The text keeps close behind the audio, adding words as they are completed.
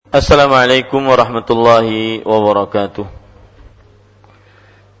Assalamualaikum warahmatullahi wabarakatuh.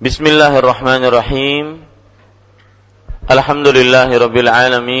 Bismillahirrahmanirrahim. Alhamdulillahi rabbil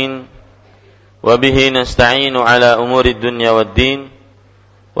alamin. Wabihi nasta'inu ala umuri dunya waddin.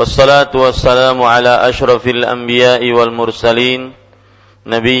 Wassalatu wassalamu ala ashrafil anbiya'i wal mursalin,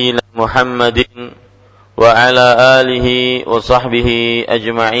 Nabiyyina Muhammadin wa ala alihi wa sahbihi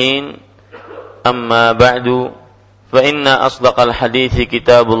ajma'in. Amma ba'du. فإن أصدق الحديث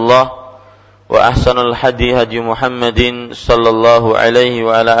كتاب الله وأحسن الهدي هدي محمد صلى الله عليه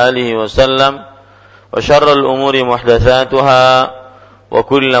وعلى آله وسلم وشر الأمور محدثاتها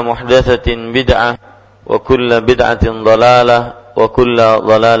وكل محدثة بدعة وكل بدعة ضلالة وكل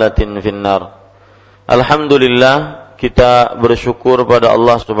ضلالة في النار. Alhamdulillah, kita bersyukur pada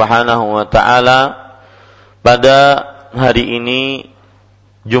Allah Subhanahu wa taala pada hari ini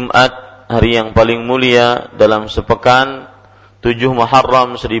Jumat, hari yang paling mulia dalam sepekan, 7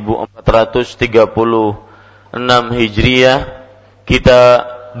 Muharram 1436 Hijriah, kita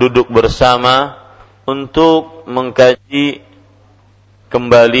duduk bersama untuk mengkaji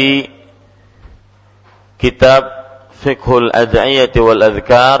kembali kitab Fiqhul Ad'iyati wal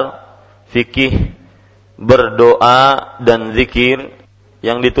Adhkar, Fikih berdoa dan zikir,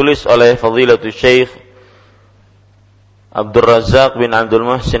 yang ditulis oleh Fadilatul Syekh Abdul Razak bin Abdul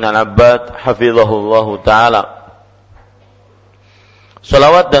Muhsin Al-Abbad hafizahullahu ta'ala.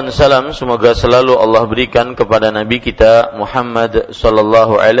 Salawat dan salam semoga selalu Allah berikan kepada Nabi kita Muhammad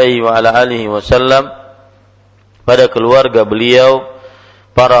sallallahu alaihi wa ala alihi wasallam, pada keluarga beliau,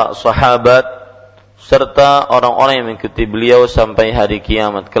 para sahabat, serta orang-orang yang mengikuti beliau sampai hari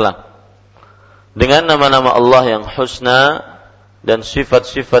kiamat kelak. Dengan nama-nama Allah yang husna dan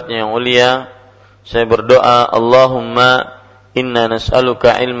sifat-sifatnya yang mulia, saya berdoa, Allahumma inna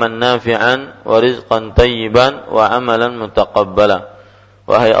nas'aluka ilman nafi'an wa rizqan tayyiban wa amalan mutaqabbala.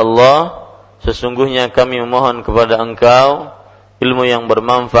 Wahai Allah, sesungguhnya kami memohon kepada Engkau ilmu yang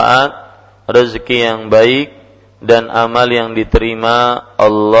bermanfaat, rezeki yang baik, dan amal yang diterima.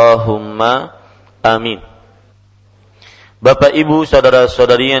 Allahumma amin. Bapak, Ibu,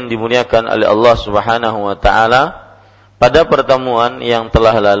 saudara-saudari yang dimuliakan oleh Allah Subhanahu wa taala, pada pertemuan yang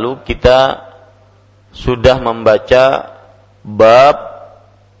telah lalu kita sudah membaca bab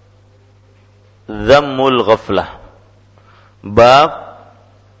Dhammul Ghaflah, bab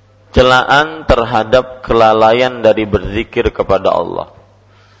celaan terhadap kelalaian dari berzikir kepada Allah.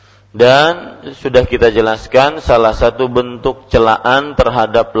 Dan sudah kita jelaskan, salah satu bentuk celaan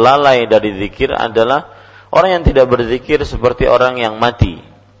terhadap lalai dari zikir adalah orang yang tidak berzikir seperti orang yang mati.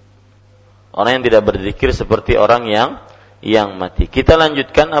 Orang yang tidak berzikir seperti orang yang mati. Kita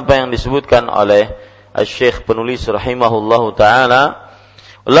lanjutkan apa yang disebutkan oleh Al-Syekh penulis rahimahullahu ta'ala.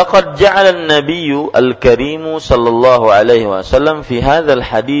 Laqad ja'ala an-nabiyyu al-karimu sallallahu alaihi wasallam fi hadzal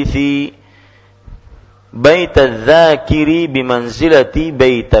hadithi baital dzakiri bimanzilati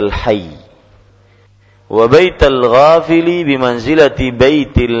baital hayy wa baital ghafili bimanzilati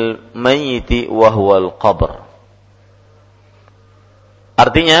baitil mayyiti wa huwal qabr.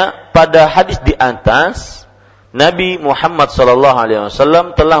 Artinya, pada hadis di atas, Nabi Muhammad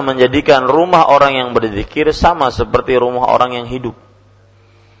SAW telah menjadikan rumah orang yang berzikir sama seperti rumah orang yang hidup,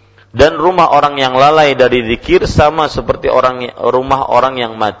 dan rumah orang yang lalai dari zikir sama seperti rumah orang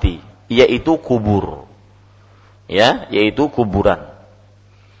yang mati, yaitu kubur, yaitu kuburan.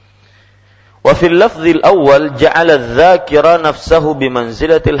 Wa fil lafzil awwal ja'ala adz-dzakira nafsahu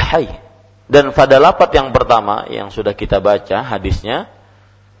bimanzilatil hayy. Dan pada lafaz yang pertama yang sudah kita baca hadisnya,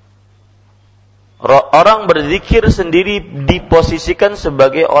 orang berzikir sendiri diposisikan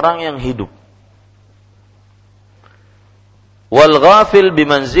sebagai orang yang hidup. Wal ghafil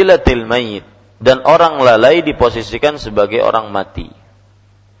bimanzilatil mayyit, dan orang lalai diposisikan sebagai orang mati.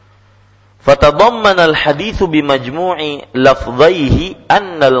 Fatadammana al-haditsu bimajmu'i lafdhaihi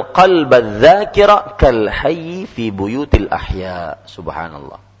anna al-qalba adz-dzakira kal hayy fi buyutil ahya.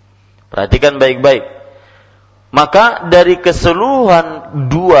 Subhanallah. Perhatikan baik-baik. Maka dari keseluruhan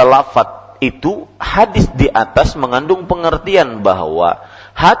dua lafaz itu, hadis di atas mengandung pengertian bahwa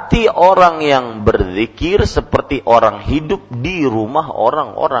hati orang yang berzikir seperti orang hidup di rumah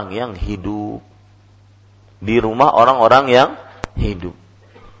orang-orang yang hidup. Di rumah orang-orang yang hidup.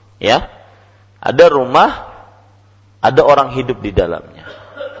 Ya. Ada rumah, ada orang hidup di dalamnya.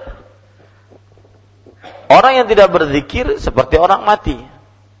 Orang yang tidak berzikir seperti orang mati.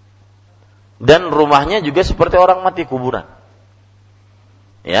 Dan rumahnya juga seperti orang mati, kuburan.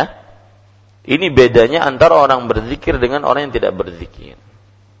 Ya. Ini bedanya antara orang berzikir dengan orang yang tidak berzikir.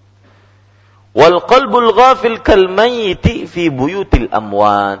 Wal qalbul ghafil kal mayyiti fi buyutil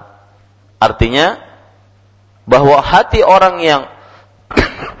amwat. Artinya bahwa hati orang yang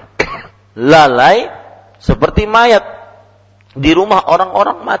lalai seperti mayat di rumah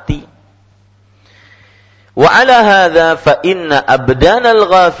orang-orang mati. Wa ala hadza fa inna abdanal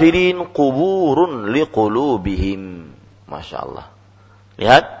ghafirin quburun liqulubihim. Masyaallah.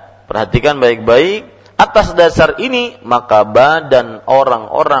 Lihat, perhatikan baik-baik. Atas dasar ini maka badan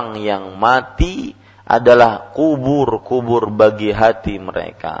orang-orang yang mati adalah kubur-kubur bagi hati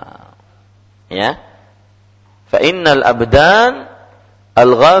mereka. Ya. Fa innal abdan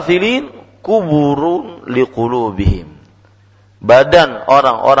al-ghafilin kuburun liqulubihim. Badan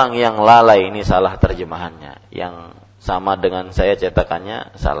orang-orang yang lalai, ini salah terjemahannya. Yang sama dengan saya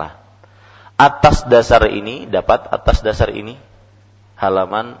cetakannya salah. Atas dasar ini, dapat atas dasar ini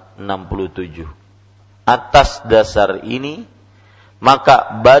halaman 67. Atas dasar ini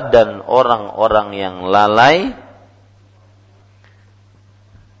maka badan orang-orang yang lalai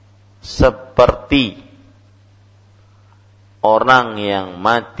seperti orang yang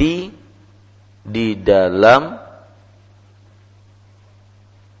mati di dalam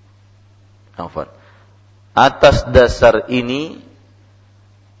atas dasar ini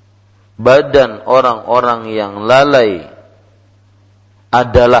badan orang-orang yang lalai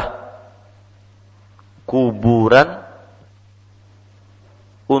adalah kuburan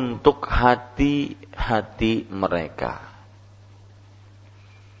untuk hati-hati mereka.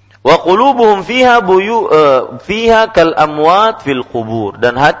 Wa qulubuhum fiha kal amwat fil qubur,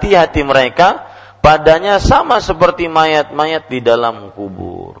 dan hati-hati mereka padanya sama seperti mayat-mayat di dalam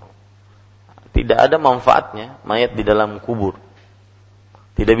kubur. Tidak ada manfaatnya mayat di dalam kubur.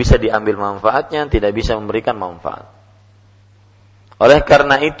 Tidak bisa diambil manfaatnya, tidak bisa memberikan manfaat. Oleh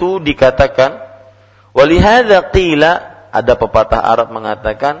karena itu dikatakan, walihadza qila, ada pepatah Arab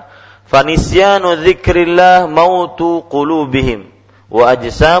mengatakan, fanisyanu dzikrillah mautu qulubihim wa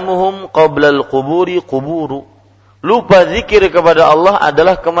ajsamuhum qabla al-quburi quburu. Lupa zikir kepada Allah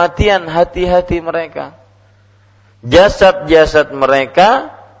adalah kematian hati-hati mereka. Jasad-jasad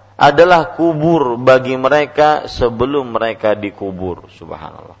mereka adalah kubur bagi mereka sebelum mereka dikubur.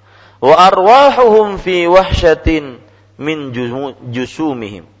 Subhanallah. Wa arwahuhum fi wahsyatin min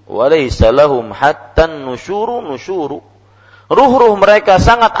jusumihim wa laysa lahum hatta nusyuru. Ruh-ruh mereka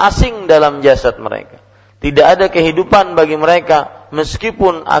sangat asing dalam jasad mereka. Tidak ada kehidupan bagi mereka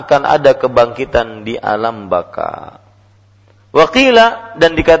meskipun akan ada kebangkitan di alam baka. Wa qila,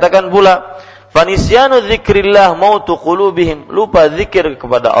 dan dikatakan pula, fanisyanu dzikrillah mautu qulubihim, lupa zikir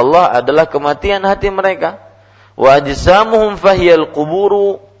kepada Allah adalah kematian hati mereka. Wa ajsamuhum fahiyal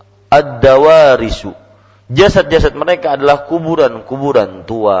quburu ad-dawarisu, jasad-jasad mereka adalah kuburan-kuburan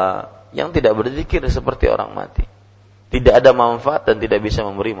tua yang tidak berzikir seperti orang mati. Tidak ada manfaat dan tidak bisa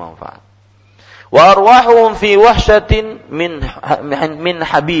memberi manfaat. Wa arwahuhum fi wahsyatin min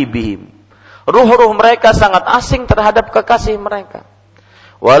habibihim, ruh-ruh mereka sangat asing terhadap kekasih mereka.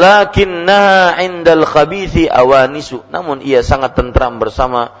 Walakinnaha 'indal khabithi awanisu, namun ia sangat tentram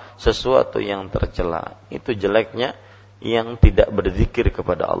bersama sesuatu yang tercela. Itu jeleknya yang tidak berzikir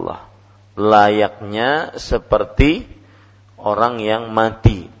kepada Allah. Layaknya seperti orang yang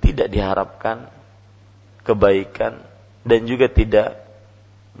mati, tidak diharapkan kebaikan dan juga tidak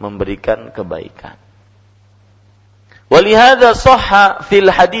memberikan kebaikan. Walihada sahha fil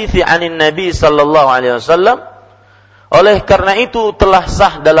hadithi 'anin nabi sallallahu alaihi wasallam, oleh karena itu telah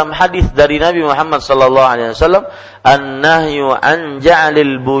sah dalam hadis dari Nabi Muhammad sallallahu alaihi wasallam, an-nahyu an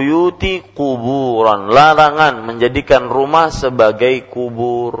ja'lil buyuti quburan, larangan menjadikan rumah sebagai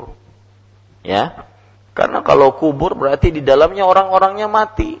kubur. Ya. Karena kalau kubur berarti di dalamnya orang-orangnya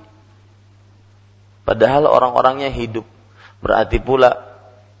mati. Padahal orang-orangnya hidup. Berarti pula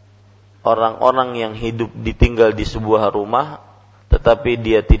orang-orang yang hidup ditinggal di sebuah rumah tetapi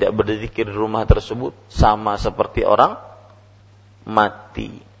dia tidak berzikir di rumah tersebut, sama seperti orang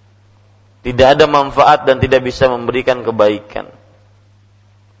mati. Tidak ada manfaat dan tidak bisa memberikan kebaikan.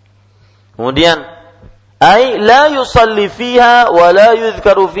 Kemudian, ay la yusalli fiha wa la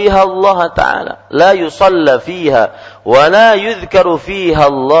yuzkaru fiha Allah Ta'ala. La yusalla fiha wa la yuzkaru fiha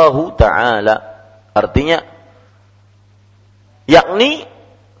Allah Ta'ala. Artinya, yakni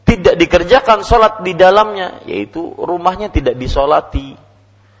tidak dikerjakan sholat di dalamnya, yaitu rumahnya tidak disolati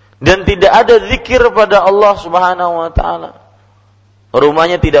dan tidak ada zikir pada Allah Subhanahu wa taala.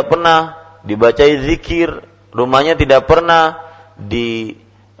 Rumahnya tidak pernah dibacai zikir, rumahnya tidak pernah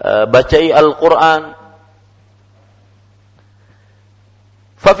dibacai Al-Qur'an.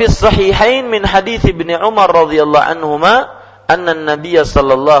 Fa fi sahihain min hadits Ibnu Umar radhiyallahu anhuma anna an-nabiy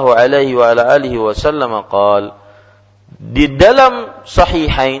sallallahu alaihi wa ala alihi wasallam qala, di dalam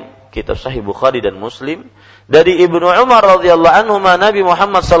sahihain, kitab sahih Bukhari dan Muslim, dari Ibnu Umar radhiyallahu anhu, Nabi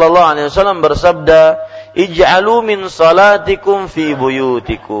Muhammad sallallahu alaihi wasallam bersabda, ij'alu min salatikum fi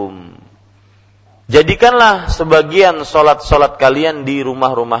buyutikum. jadikanlah sebagian solat kalian di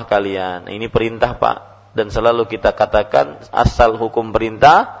rumah-rumah kalian. Ini perintah, Pak. Dan selalu kita katakan asal hukum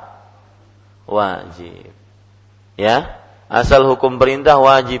perintah wajib. Ya, asal hukum perintah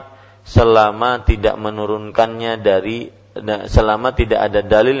wajib selama tidak menurunkannya selama tidak ada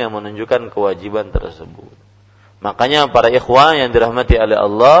dalil yang menunjukkan kewajiban tersebut. Makanya para ikhwan yang dirahmati oleh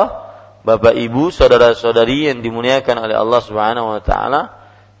Allah, Bapak Ibu, saudara-saudari yang dimuliakan oleh Allah Subhanahu wa taala,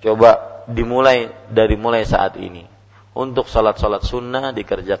 coba dimulai saat ini. Untuk salat-salat sunnah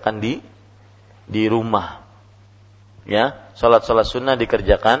dikerjakan di rumah. Ya, salat-salat sunnah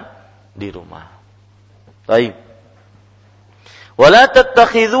dikerjakan di rumah. Baik. Wala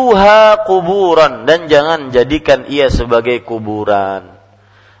tattakhidhuha quburan, dan jangan jadikan ia sebagai kuburan.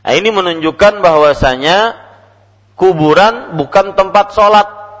 Nah, ini menunjukkan bahwasanya kuburan bukan tempat salat.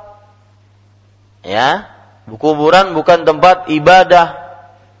 Ya, kuburan bukan tempat ibadah.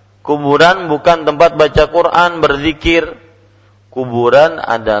 Kuburan bukan tempat baca Quran, berzikir. Kuburan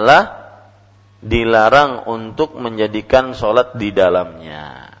adalah dilarang untuk menjadikan salat di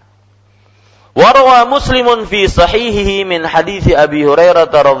dalamnya. Warwa Muslimun fi sahihihi min hadits Abi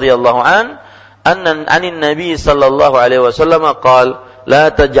Hurairah radhiyallahu anin Nabi sallallahu alaihi wasallam qala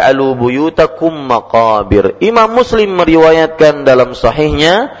la taj'alu buyutakum maqabir. Imam Muslim meriwayatkan dalam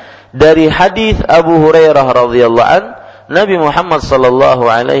sahihnya dari hadis Abu Hurairah radhiyallahu an, Nabi Muhammad sallallahu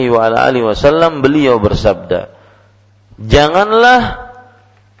alaihi wasallam beliau bersabda, janganlah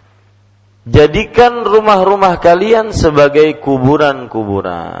jadikan rumah-rumah kalian sebagai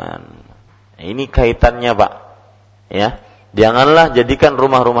kuburan-kuburan. Ini kaitannya, Pak. Ya, janganlah jadikan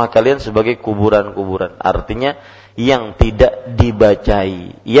rumah-rumah kalian sebagai kuburan-kuburan. Artinya yang tidak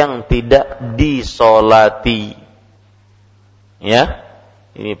dibacai, yang tidak disolati. Ya,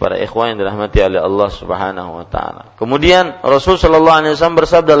 ini para ikhwan yang dirahmati oleh Allah Subhanahu wa taala. Kemudian Rasul sallallahu alaihi wasallam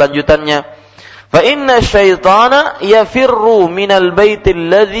bersabda lanjutannya, "Fa inna syaitana yafirru minal baitil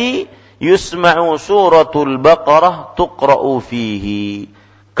ladzi yusma'u suratul Baqarah tuqra'u fihi."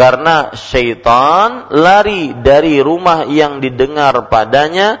 Karena syaitan lari dari rumah yang didengar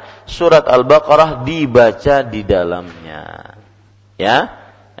padanya surat Al-Baqarah dibaca di dalamnya. Ya,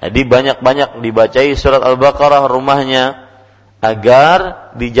 jadi banyak-banyak dibacai surat Al-Baqarah rumahnya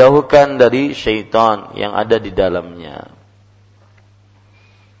agar dijauhkan dari syaitan yang ada di dalamnya.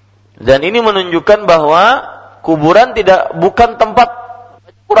 Dan ini menunjukkan bahwa kuburan bukan tempat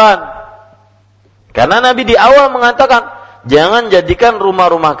Quran. Karena Nabi di awal mengatakan, jangan jadikan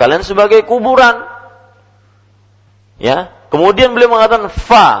rumah-rumah kalian sebagai kuburan. Ya, kemudian beliau mengatakan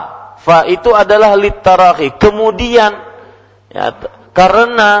fa itu adalah litaraqi, kemudian ya,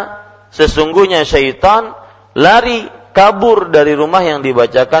 karena sesungguhnya syaitan lari kabur dari rumah yang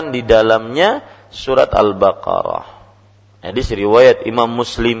dibacakan di dalamnya surat Al-Baqarah. Jadi riwayat Imam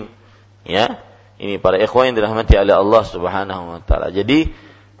Muslim. Ya, ini para ikhwan yang dirahmati oleh Allah Subhanahu wa taala.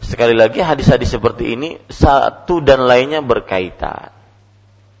 Jadi sekali lagi hadis-hadis seperti ini satu dan lainnya berkaitan.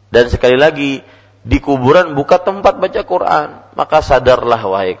 Dan sekali lagi di kuburan bukan tempat baca Quran. Maka sadarlah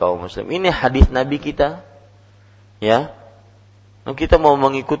wahai kaum muslim, ini hadis Nabi kita. Ya. Nah, kita mau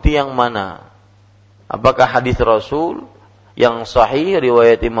mengikuti yang mana? Apakah hadis Rasul yang sahih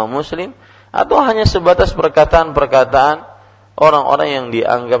riwayat Imam Muslim atau hanya sebatas perkataan-perkataan orang-orang yang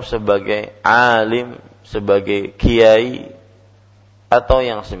dianggap sebagai alim, sebagai kiai atau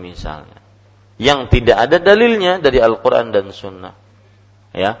yang semisalnya, yang tidak ada dalilnya dari Al-Quran dan Sunnah.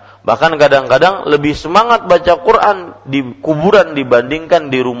 Ya, bahkan kadang-kadang lebih semangat baca Quran di kuburan dibandingkan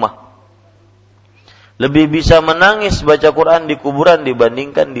di rumah. Lebih bisa menangis baca Quran di kuburan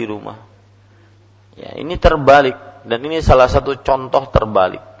dibandingkan di rumah. Ya, ini terbalik, dan ini salah satu contoh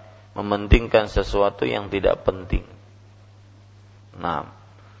terbalik, mementingkan sesuatu yang tidak penting. Nah,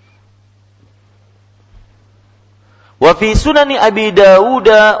 wa fi sunani Abi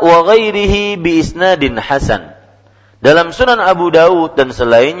Dawud wa ghairihi bi isnadin hasan. Dalam Sunan Abu Dawud dan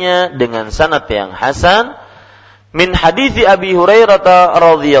selainnya dengan sanad yang hasan min hadits Abi Hurairah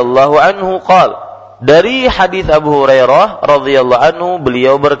radhiyallahu anhu qala, dari hadis Abu Hurairah radhiyallahu anhu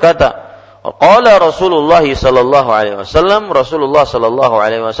beliau berkata, qala Rasulullah sallallahu alaihi wasallam, Rasulullah sallallahu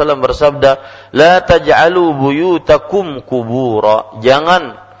alaihi wasallam bersabda, la taj'alu buyutakum qubura,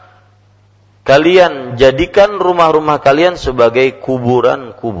 jangan kalian jadikan rumah-rumah kalian sebagai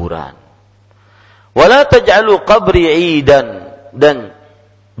kuburan-kuburan. Wala taj'alu qabri 'idan, dan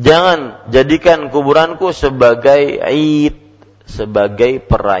jangan jadikan kuburanku sebagai 'id, sebagai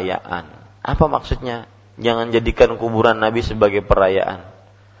perayaan. Apa maksudnya? Jangan jadikan kuburan Nabi sebagai perayaan.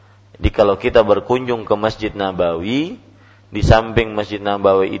 Jadi kalau kita berkunjung ke Masjid Nabawi, di samping Masjid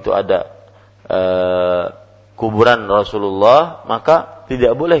Nabawi itu ada kuburan Rasulullah, maka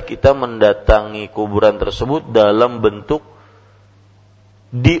tidak boleh kita mendatangi kuburan tersebut dalam bentuk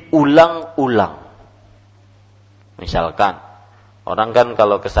diulang-ulang. Misalkan, orang kan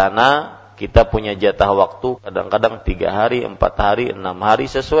kalau ke sana, kita punya jatah waktu kadang-kadang 3 hari, 4 hari, 6 hari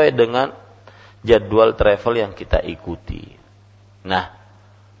sesuai dengan jadwal travel yang kita ikuti. Nah,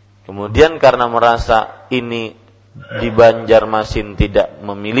 kemudian karena merasa ini di Banjarmasin tidak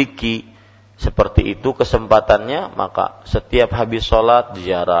memiliki seperti itu kesempatannya, maka setiap habis sholat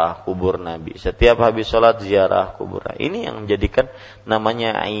ziarah kubur Nabi, setiap habis sholat ziarah kubur Nabi. Ini yang menjadikan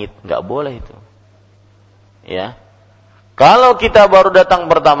namanya Aid, nggak boleh itu. Ya, kalau kita baru datang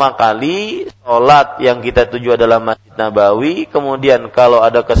pertama kali, sholat yang kita tuju adalah Masjid Nabawi, kemudian kalau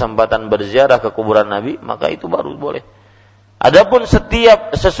ada kesempatan berziarah ke kuburan Nabi, maka itu baru boleh. Adapun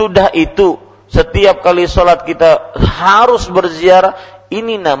sesudah itu, setiap kali sholat kita harus berziarah,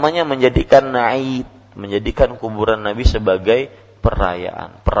 ini namanya menjadikan Aid, menjadikan kuburan Nabi sebagai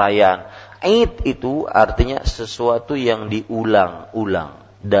perayaan. Aid itu artinya sesuatu yang diulang-ulang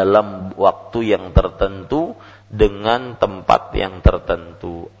dalam waktu yang tertentu dengan tempat yang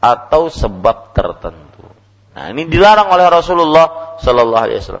tertentu atau sebab tertentu. Nah, ini dilarang oleh Rasulullah sallallahu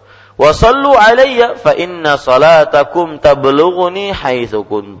alaihi wasallam. Wa sallu alayya fa inna salatakum tablughuni haitsu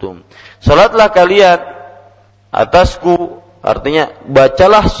kuntum. Salatlah kalian atasku, artinya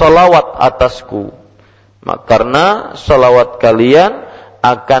bacalah salawat atasku, karena salawat kalian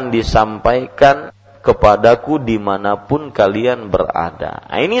akan disampaikan kepadaku dimanapun kalian berada.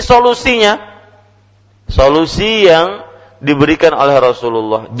 Nah, ini solusinya, solusi yang diberikan oleh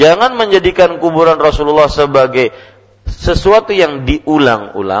Rasulullah. Jangan menjadikan kuburan Rasulullah sebagai sesuatu yang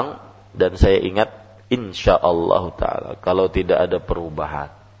diulang-ulang. Dan saya ingat, insyaallah ta'ala, kalau tidak ada perubahan,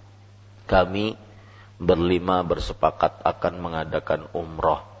 kami berlima bersepakat akan mengadakan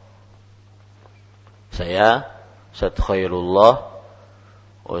umroh. Saya, Ustaz Khairullah,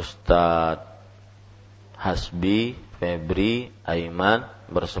 Ustaz Hasbi, Febri, Aiman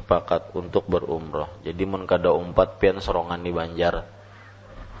bersepakat untuk berumroh. Jadi mun kada umpat pian sorongan di Banjar.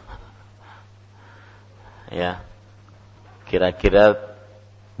 Ya. Kira-kira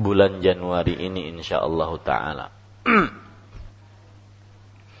bulan Januari ini insyaallah taala.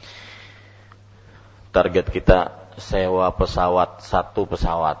 Target kita sewa pesawat, 1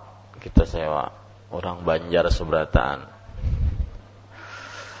 pesawat kita sewa, orang Banjar seberataan.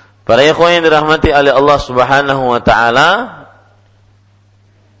 Para ikhwan yang dirahmati oleh Allah Subhanahu wa taala,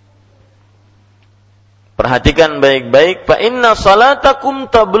 perhatikan baik-baik, fa inna salatakum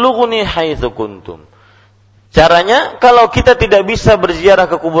tablughuni haitsu kuntum. Caranya, kalau kita tidak bisa berziarah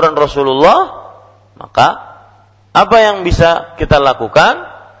ke kuburan Rasulullah, maka apa yang bisa kita lakukan?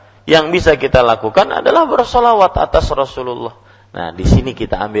 Yang bisa kita lakukan adalah bersolawat atas Rasulullah. Nah, di sini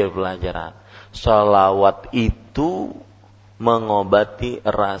kita ambil pelajaran. Solawat itu mengobati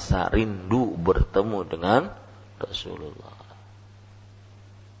rasa rindu bertemu dengan Rasulullah.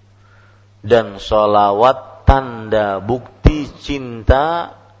 Dan solawat tanda bukti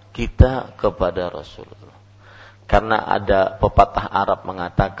cinta kita kepada Rasulullah. Karena ada pepatah Arab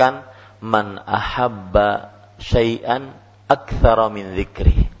mengatakan, man ahabba syai'an aktsara min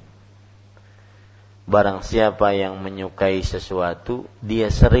dzikri. Barang siapa yang menyukai sesuatu,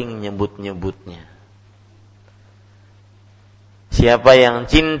 dia sering nyebut-nyebutnya. Siapa yang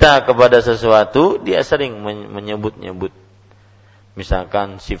cinta kepada sesuatu, dia sering menyebut-nyebut.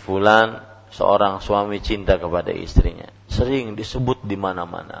 Misalkan si fulan, seorang suami cinta kepada istrinya, sering disebut di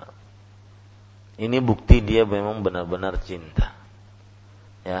mana-mana. Ini bukti dia memang benar-benar cinta.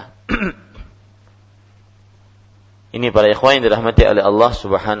 Ya. Ini para ikhwan yang dirahmati oleh Allah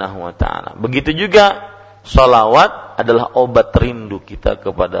Subhanahu wa taala. Begitu juga salawat adalah obat rindu kita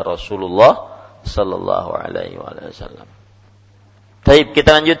kepada Rasulullah sallallahu alaihi wasallam. Baik,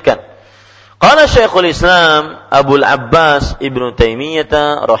 kita lanjutkan. Qala Syekhul Islam Abul Abbas Ibnu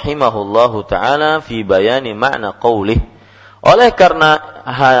Taimiyah rahimahullahu taala fi bayani makna qaulih. Oleh karena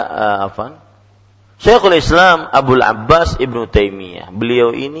Syekhul Islam Abul Abbas Ibnu Taimiyah,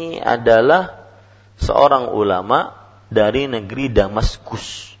 beliau ini adalah seorang ulama dari negeri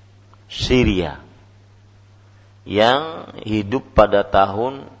Damaskus, Syria, yang hidup pada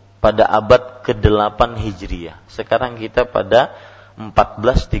abad ke-8 Hijriah. Sekarang kita pada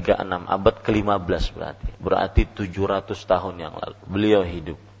 1436, abad ke-15 berarti 700 tahun yang lalu beliau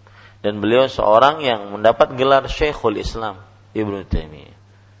hidup. Dan beliau seorang yang mendapat gelar Syekhul Islam Ibnu Taimiyah.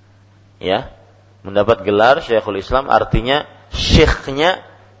 Ya, mendapat gelar Syekhul Islam artinya syekhnya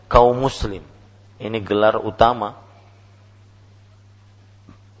kaum muslim. Ini gelar utama.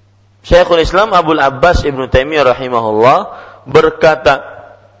 Syekhul Islam Abul Abbas Ibnu Taimiyah rahimahullah berkata,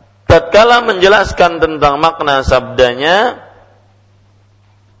 tatkala menjelaskan tentang makna sabdanya,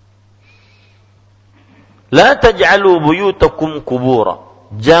 La taj'alu buyutakum kubura.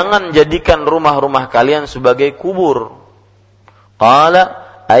 Jangan jadikan rumah-rumah kalian sebagai kubur. Qala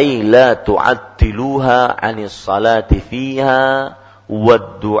ay la tu'attiluha 'anis salati fiha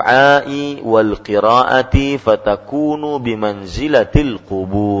wad-du'a'i wal qira'ati fatakunu bimanzilatil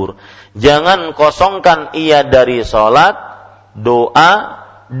qubur. Jangan kosongkan ia dari salat, doa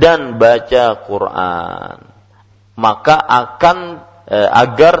dan baca Quran. Maka akan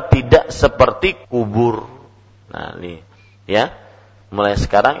agar tidak seperti kubur. Nah, ini ya. Mulai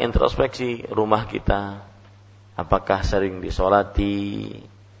sekarang introspeksi rumah kita. Apakah sering disolati?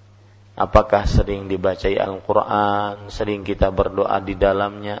 Apakah sering dibacai Al-Quran? Sering kita berdoa di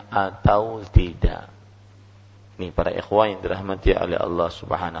dalamnya atau tidak? Ini para ikhwan yang dirahmati oleh Allah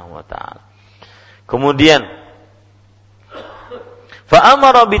Subhanahu wa taala. Kemudian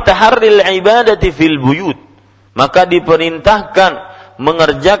fa'amara bitaharril ibadati fil buyut. Maka diperintahkan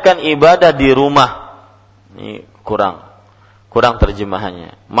mengerjakan ibadah di rumah. Ini kurang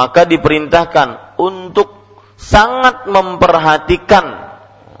terjemahannya. Maka diperintahkan untuk sangat memperhatikan,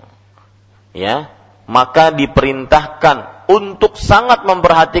 ya. Maka diperintahkan untuk sangat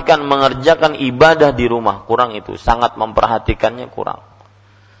memperhatikan mengerjakan ibadah di rumah. Kurang itu, sangat memperhatikannya kurang.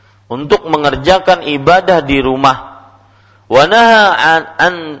 Untuk mengerjakan ibadah di rumah. Wa naha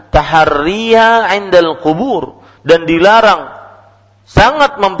an taharriha 'indal qubur, dan dilarang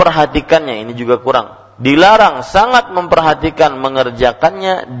sangat memperhatikannya, ini juga kurang. Dilarang sangat memperhatikan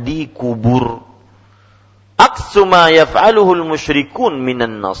mengerjakannya di kubur. Aksu ma yaf'aluhul musyrikun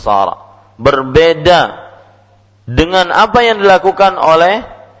minan nasara. Berbeda dengan apa yang dilakukan oleh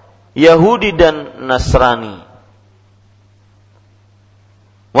Yahudi dan Nasrani.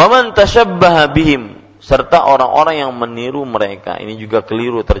 Wa man tashabbaha bihim, serta orang-orang yang meniru mereka. Ini juga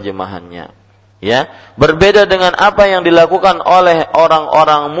keliru terjemahannya. Ya, berbeda dengan apa yang dilakukan oleh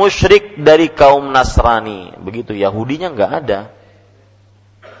orang-orang musyrik dari kaum Nasrani. Begitu, Yahudinya enggak ada.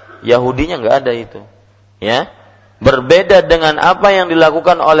 Yahudinya enggak ada itu. Ya. Berbeda dengan apa yang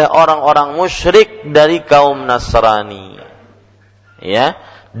dilakukan oleh orang-orang musyrik dari kaum Nasrani. Ya.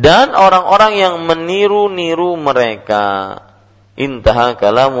 Dan orang-orang yang meniru-niru mereka. Intaha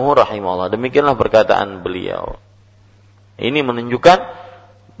kalamuhu rahimahullah. Demikianlah perkataan beliau. Ini menunjukkan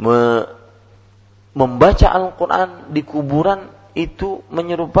membaca Al-Quran di kuburan itu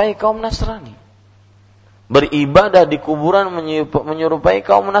menyerupai kaum Nasrani. Beribadah di kuburan menyerupai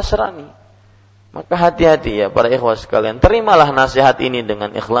kaum Nasrani. Maka hati-hati ya para ikhwah sekalian. Terimalah nasihat ini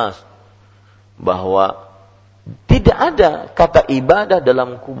dengan ikhlas. Bahwa tidak ada kata ibadah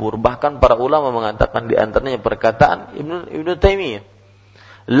dalam kubur. Bahkan para ulama mengatakan, di antaranya perkataan Ibnu Taimiyah,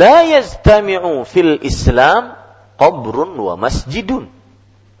 la yastami'u fil Islam qabrun wa masjidun.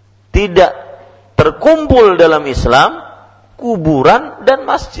 Tidak terkumpul dalam Islam kuburan dan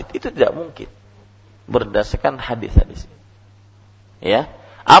masjid, itu tidak mungkin berdasarkan hadis-hadis. Ya,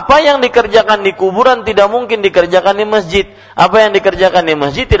 apa yang dikerjakan di kuburan tidak mungkin dikerjakan di masjid. Apa yang dikerjakan di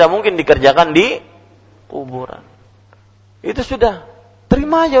masjid tidak mungkin dikerjakan di kuburan. Itu sudah,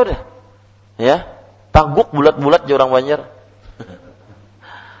 terima aja udah. Ya, taguk bulat-bulat orang Banjar.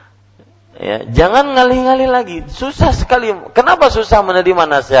 Ya, jangan ngalih-ngalih lagi. Susah sekali. Kenapa susah menerima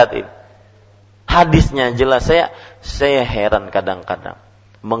nasihat ini? Hadisnya jelas. Saya heran kadang-kadang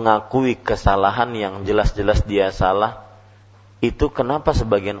mengakui kesalahan yang jelas-jelas dia salah. Itu kenapa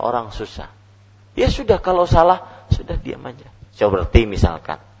sebagian orang susah? Ya sudah, kalau salah sudah diam aja. Seperti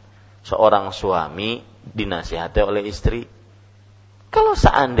misalkan seorang suami dinasihati oleh istri, kalau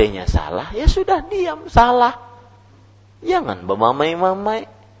seandainya salah ya sudah diam, salah. Jangan memamai-mamai.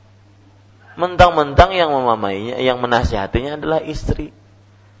 Mentang-mentang yang memamainya, yang menasihatinya adalah istri.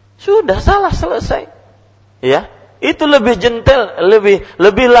 Sudah salah, selesai. Ya, itu lebih gentle,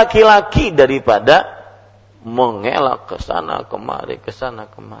 lebih laki-laki daripada mengelak ke sana kemari.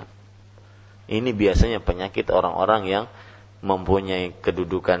 Ini biasanya penyakit orang-orang yang mempunyai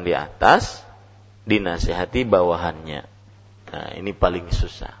kedudukan di atas, dinasihati bawahannya. Nah, ini paling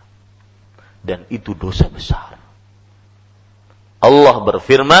susah. Dan itu dosa besar. Allah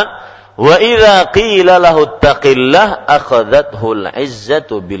berfirman, wa idza qila lahu ittaqillah akhadhathu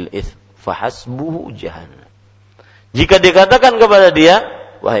al-'izzatu bil its fahasbuhu jahannam. Jika dikatakan kepada dia,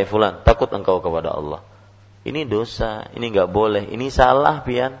 wahai fulan, takut engkau kepada Allah. Ini dosa, ini enggak boleh, ini salah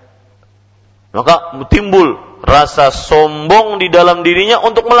pian. Maka timbul rasa sombong di dalam dirinya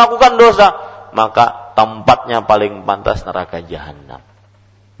untuk melakukan dosa, maka tempatnya paling pantas neraka jahanam.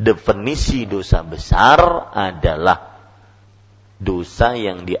 Definisi dosa besar adalah dosa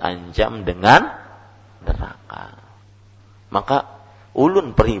yang diancam dengan neraka. Maka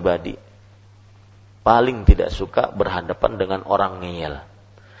ulun pribadi paling tidak suka berhadapan dengan orang ngeyel.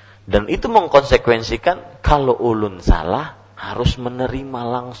 Dan itu mengkonsekuensikan Kalau ulun salah, harus menerima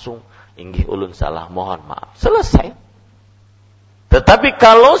langsung. Inggih ulun salah, mohon maaf. Selesai. Tetapi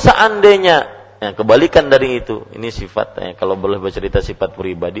kalau seandainya, kebalikan dari itu, ini sifatnya, kalau boleh bercerita sifat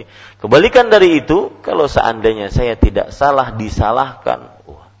pribadi, kebalikan dari itu, kalau seandainya saya tidak salah, disalahkan,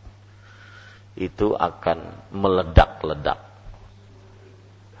 itu akan meledak-ledak.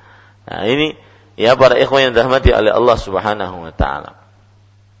 Nah ini, ya para ikhwan yang dirahmati oleh Allah Subhanahu wa ta'ala.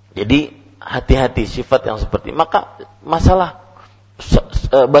 Jadi, hati-hati sifat yang seperti, maka masalah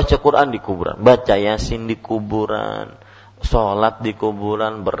baca Quran di kuburan, baca Yasin di kuburan, sholat di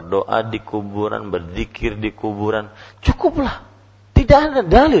kuburan, berdoa di kuburan, berzikir di kuburan, cukuplah. Tidak ada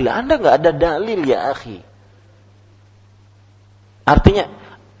dalil. Anda nggak ada dalil ya akhi. Artinya,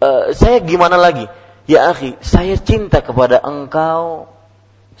 saya gimana lagi? Ya akhi, saya cinta kepada engkau,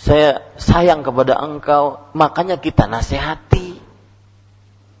 saya sayang kepada engkau, makanya kita nasihati.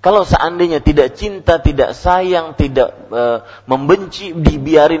 Kalau seandainya tidak cinta, tidak sayang, tidak membenci,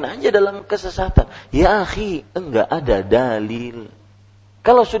 dibiarin aja dalam kesesatan. Ya akhi, enggak ada dalil.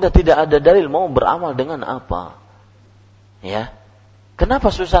 Kalau sudah tidak ada dalil, mau beramal dengan apa? Ya,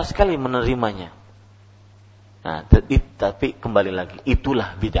 kenapa susah sekali menerimanya? Nah, tapi kembali lagi,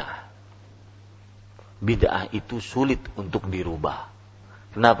 itulah bid'ah. Bid'ah itu sulit untuk dirubah.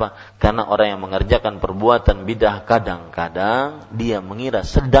 Kenapa? Karena orang yang mengerjakan perbuatan bid'ah kadang-kadang dia mengira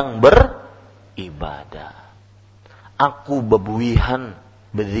sedang beribadah. Aku bebuihan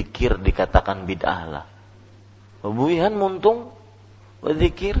berzikir dikatakan bid'ah lah. Bebuihan muntung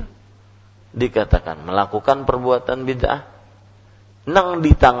berzikir dikatakan melakukan perbuatan bid'ah. Nang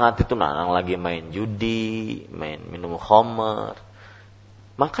di tangan itu nang lagi main judi, main minum khamr.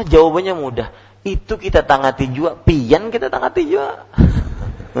 Maka jawabannya mudah. Itu kita tangati juga, pian kita tangati juga.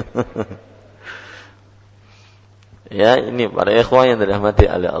 Ya, ini para ikhwan yang dirahmati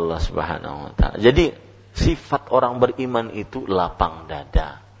oleh Allah Subhanahu wa ta'ala. Jadi sifat orang beriman itu lapang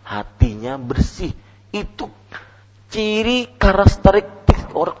dada, hatinya bersih. Itu ciri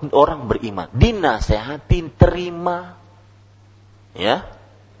karakteristik orang beriman. Dinasehati, terima. Ya.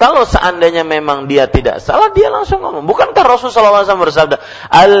 Kalau seandainya memang dia tidak salah, dia langsung ngomong. Bukankah Rasulullah SAW bersabda,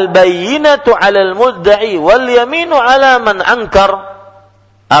 "Al-bayyinatu 'alal mudda'i wal yaminu 'ala man ankar."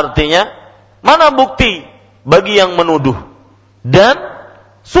 Artinya, mana bukti bagi yang menuduh dan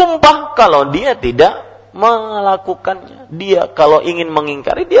sumpah kalau dia tidak melakukannya. Dia kalau ingin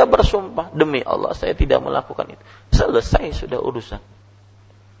mengingkari, dia bersumpah, demi Allah saya tidak melakukan itu. Selesai sudah urusan.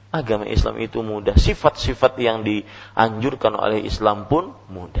 Agama Islam itu mudah. Sifat-sifat yang dianjurkan oleh Islam pun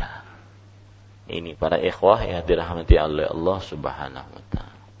mudah. Ini para ikhwah yang dirahmati oleh Allah Subhanahu wa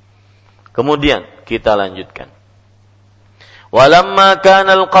ta'ala. Kemudian kita lanjutkan. Walamma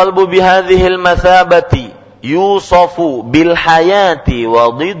kana al-qalbu bihadhihi al-mathabati yusafu bil hayati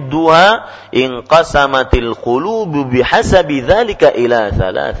wa ضدها inqasamatil qulubu bihasabi dzalika ila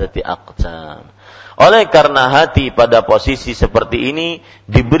thalathati aqsam. Oleh karena hati pada posisi seperti ini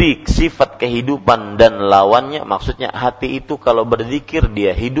diberi sifat kehidupan dan lawannya, maksudnya hati itu kalau berzikir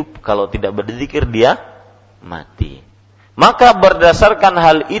dia hidup, kalau tidak berzikir dia mati. Maka berdasarkan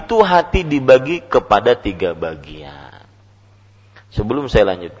hal itu hati dibagi kepada 3 bagian. Sebelum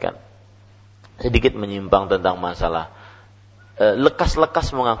saya lanjutkan, sedikit menyimpang tentang masalah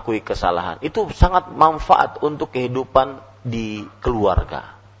lekas-lekas mengakui kesalahan. Itu sangat manfaat untuk kehidupan di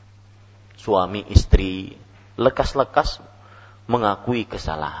keluarga. Suami istri lekas-lekas mengakui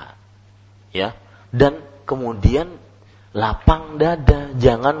kesalahan, ya, dan kemudian lapang dada,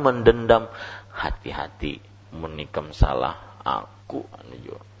 jangan mendendam. Hati-hati, menikam salah aku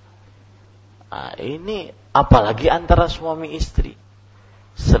juga. Ini apalagi antara suami istri,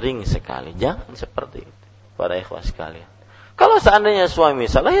 sering sekali. Jangan seperti itu, para ikhwah sekalian. Kalau seandainya suami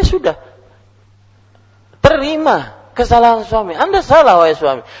salah, ya sudah, terima kesalahan suami. Anda salah wahai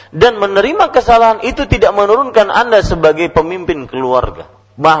suami. Dan menerima kesalahan itu tidak menurunkan Anda sebagai pemimpin keluarga.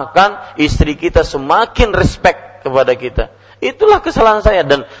 Bahkan istri kita semakin respect kepada kita. Itulah kesalahan saya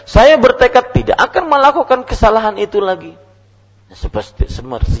dan saya bertekad tidak akan melakukan kesalahan itu lagi.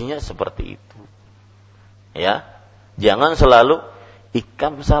 Semestinya seperti itu. Ya. Jangan selalu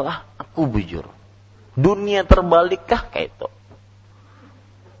ikam salah, aku bujur. Dunia terbalikkah kayak itu.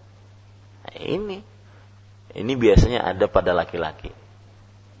 Nah, ini biasanya ada pada laki-laki.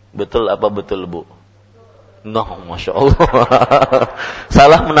 Betul apa betul, Bu? No, Masya Allah.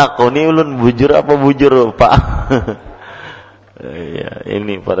 Salah menakuni ulun bujur apa bujur, Pak? Ya,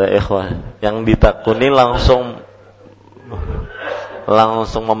 ini para ikhwan yang ditakuni langsung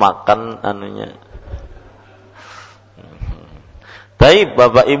memakan anunya. Baik,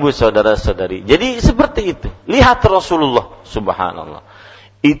 Bapak Ibu, saudara-saudari. Jadi seperti itu. Lihat Rasulullah, subhanallah.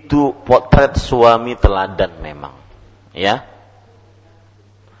 Itu potret suami teladan memang, ya.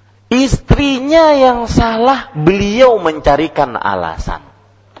 Istrinya yang salah, beliau mencarikan alasan.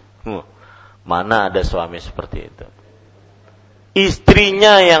 Mana ada suami seperti itu?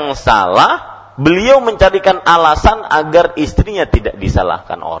 Istrinya yang salah, beliau mencarikan alasan agar istrinya tidak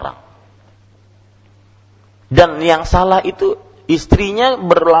disalahkan orang. Dan yang salah itu istrinya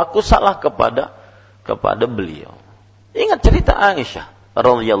berlaku salah kepada beliau. Ingat cerita Aisyah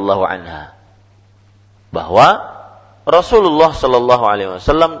radhiyallahu anha bahwa Rasulullah sallallahu alaihi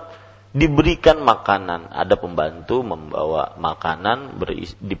wasallam diberikan makanan, ada pembantu membawa makanan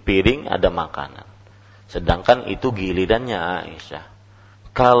di piring ada makanan. Sedangkan itu gilirannya Aisyah.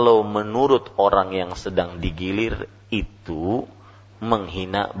 Kalau menurut orang yang sedang digilir itu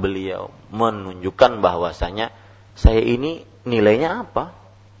menghina beliau, menunjukkan bahwasanya saya ini nilainya apa?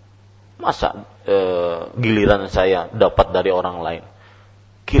 Masa giliran saya dapat dari orang lain?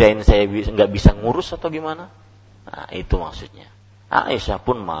 Kirain saya nggak bisa ngurus atau gimana? Nah, itu maksudnya. Aisyah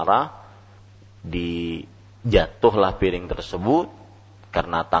pun marah, dijatuhlah piring tersebut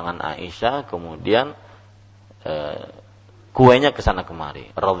karena tangan Aisyah, kemudian kuenya kesana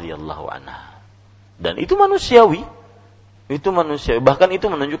kemari, radhiyallahu anha. Dan itu manusiawi, bahkan itu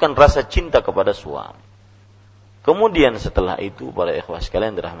menunjukkan rasa cinta kepada suami. Kemudian setelah itu, para ikhwah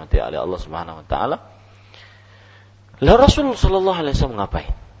sekalian dirahmati oleh Allah Subhanahu wa taala, lah Rasul sallallahu alaihi wasallam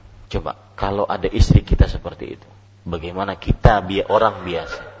ngapain? Coba kalau ada istri kita seperti itu, bagaimana kita orang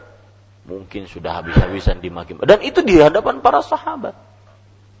biasa? Mungkin sudah habis-habisan dimaki. Dan itu di hadapan para sahabat.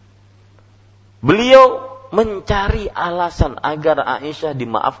 Beliau mencari alasan agar Aisyah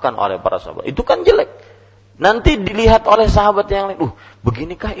dimaafkan oleh para sahabat. Itu kan jelek. Nanti dilihat oleh sahabat yang lain,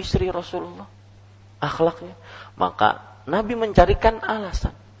 beginikah istri Rasulullah akhlaknya? Maka Nabi mencarikan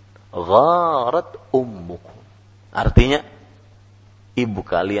alasan. Gharat ummukum. Artinya, ibu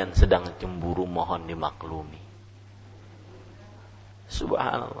kalian sedang cemburu, mohon dimaklumi.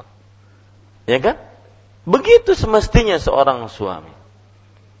 Subhanallah. Ya kan? Begitu semestinya seorang suami.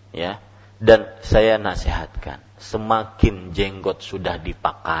 Ya. Dan saya nasihatkan, semakin jenggot sudah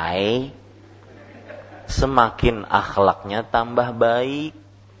dipakai, semakin akhlaknya tambah baik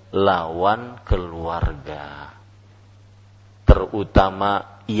lawan keluarga.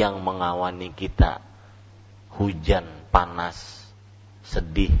 Terutama yang mengawani kita. Hujan, panas,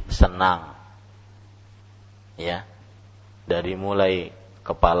 sedih, senang. Ya. Dari mulai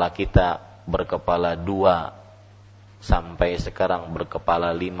kepala kita berkepala 2 sampai sekarang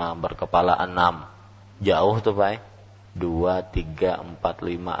berkepala 5, berkepala 6. Jauh tuh Pak. 2, 3, 4,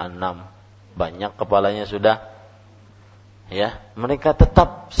 5, 6. Banyak kepalanya sudah. Ya, mereka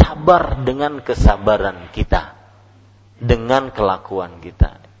tetap sabar dengan kesabaran kita, dengan kelakuan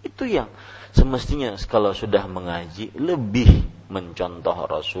kita. Itu yang semestinya kalau sudah mengaji lebih mencontoh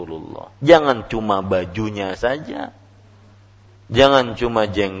Rasulullah. Jangan cuma bajunya saja. Jangan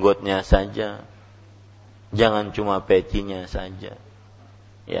cuma jenggotnya saja. Jangan cuma pecinya saja.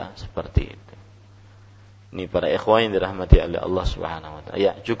 Ya, seperti itu. Ini para ikhwan yang dirahmati oleh Allah Subhanahu wa taala.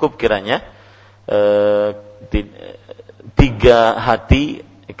 Ya, cukup kiranya 3 hati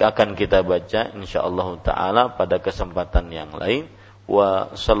akan kita baca insyaallah taala pada kesempatan yang lain.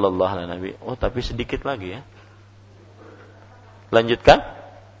 Wa sallallahu ala nabi. Tapi sedikit lagi ya. Lanjutkan?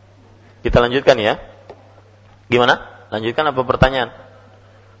 Kita lanjutkan ya. Gimana? Lanjutkan apa pertanyaan?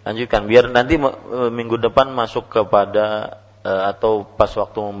 Lanjutkan biar nanti minggu depan masuk kepada atau pas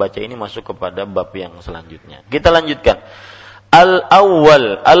waktu membaca ini masuk kepada bab yang selanjutnya. Kita lanjutkan.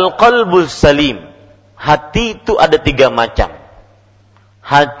 Al-awwal, al-qalbus salim. Hati itu ada 3 macam.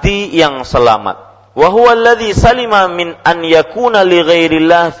 Hati yang selamat. Wa huwa alladhi salima min an yakuna li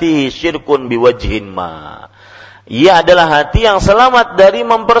ghairillah fihi syirkun biwajhin ma. Ia adalah hati yang selamat dari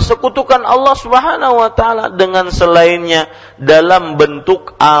mempersekutukan Allah Subhanahu wa taala dengan selainnya dalam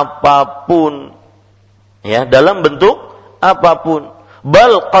bentuk apapun. Ya, dalam bentuk apapun.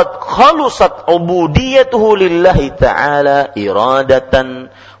 Bal qad khalusat ubudiyatuhu lillahi ta'ala iradatan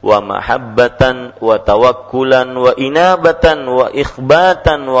wa mahabbatan wa tawakkulan wa inabatan wa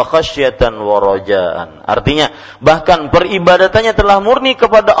ikhbatan wa khasyatan wa rajaan. Artinya, bahkan peribadatannya telah murni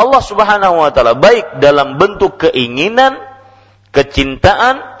kepada Allah Subhanahu wa taala, baik dalam bentuk keinginan,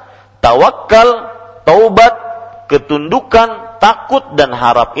 kecintaan, tawakal, taubat, ketundukan, takut dan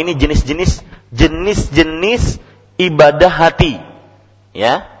harap. Ini jenis-jenis ibadah hati.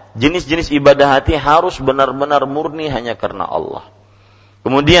 Ya, jenis-jenis ibadah hati harus benar-benar murni hanya karena Allah.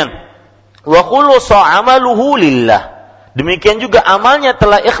 Kemudian wa khulusa amaluhu lillah. Demikian juga amalnya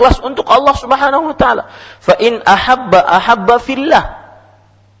telah ikhlas untuk Allah Subhanahu wa taala. Fa in ahabba fillah.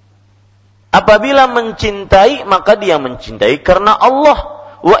 Apabila mencintai maka dia mencintai karena Allah.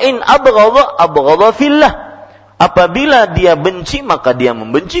 wa in abghadha fillah. Apabila dia benci maka dia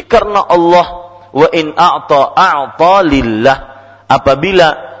membenci karena Allah. Wa in a'ta lillah. Apabila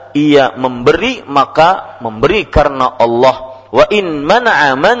ia memberi maka memberi karena Allah. Wa in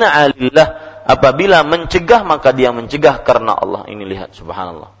mana'a lillah. Apabila mencegah maka dia mencegah karena Allah. Ini lihat,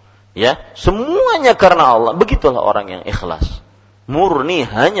 subhanallah. Ya, semuanya karena Allah. Begitulah orang yang ikhlas. Murni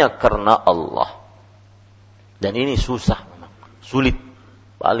hanya karena Allah. Dan ini susah memang. Sulit,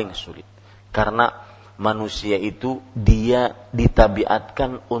 paling sulit. Karena manusia itu dia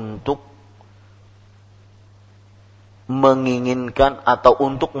ditabiatkan untuk menginginkan atau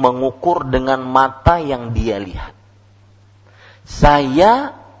untuk mengukur dengan mata yang dia lihat.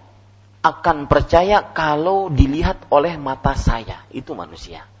 Saya akan percaya kalau dilihat oleh mata saya, itu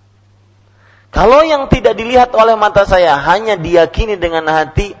manusia. Kalau yang tidak dilihat oleh mata saya hanya diyakini dengan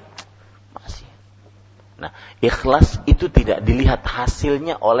hati, masih. Nah, ikhlas itu tidak dilihat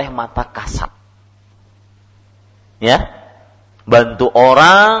hasilnya oleh mata kasat. Ya, bantu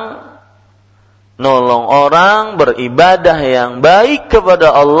orang, nolong orang, beribadah yang baik kepada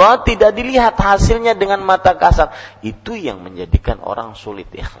Allah tidak dilihat hasilnya dengan mata kasat. Itu yang menjadikan orang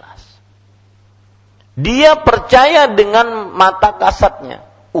sulit ikhlas. Dia percaya dengan mata kasatnya.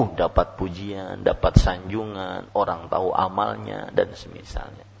 Dapat pujian, dapat sanjungan, orang tahu amalnya dan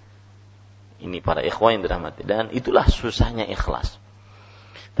semisalnya. Ini para ikhwan yang dirahmati, dan itulah susahnya ikhlas.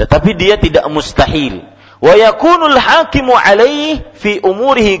 Tetapi dia tidak mustahil. Wa yakunul hakimu alaihi fi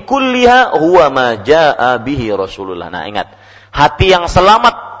umurihi kulliha huwa ma jaa bihi Rasulullah. Nah, ingat, hati yang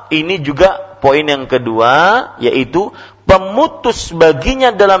selamat ini juga poin yang kedua, yaitu pemutus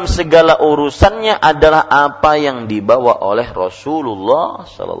baginya dalam segala urusannya adalah apa yang dibawa oleh Rasulullah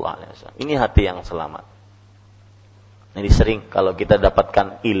sallallahu alaihi wasallam. Ini hati yang selamat. Jadi sering kalau kita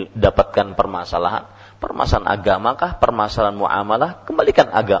dapatkan permasalahan agama kah, permasalahan muamalah,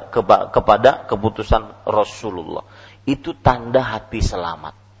 kembalikan kepada keputusan Rasulullah. Itu tanda hati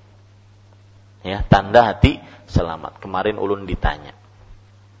selamat. Ya, tanda hati selamat. Kemarin ulun ditanya,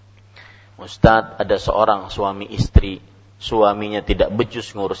 Ustaz, ada seorang suami istri, suaminya tidak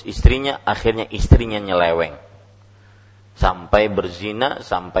becus ngurus istrinya, akhirnya istrinya nyeleweng. Sampai berzina,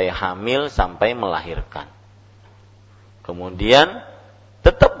 sampai hamil, sampai melahirkan. Kemudian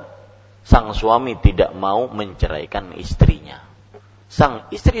tetap sang suami tidak mau menceraikan istrinya. Sang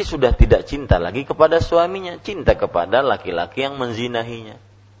istri sudah tidak cinta lagi kepada suaminya, cinta kepada laki-laki yang menzinahinya.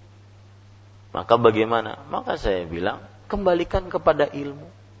 Maka bagaimana? Maka saya bilang, kembalikan kepada ilmu.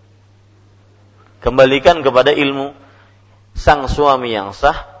 Kembalikan kepada ilmu. Sang suami yang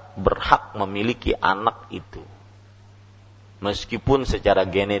sah berhak memiliki anak itu. Meskipun secara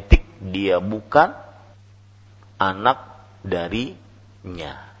genetik dia bukan anak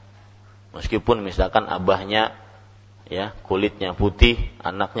darinya. Meskipun misalkan abahnya ya kulitnya putih,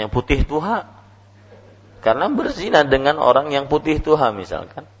 anaknya putih tuha. Karena berzina dengan orang yang putih tuha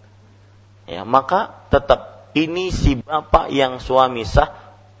misalkan. Ya, maka tetap ini si bapak yang suami sah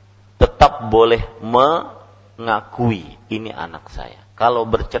tetap boleh mengakui ini anak saya. Kalau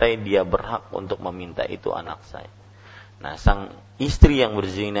bercerai dia berhak untuk meminta itu anak saya. Nah, sang istri yang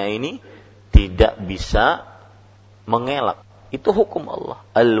berzina ini tidak bisa mengelak. Itu hukum Allah.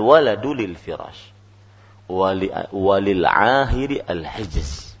 Al-waladu lil firash walil ahiri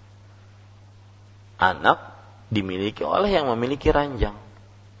al-hijz. Anak dimiliki oleh yang memiliki ranjang.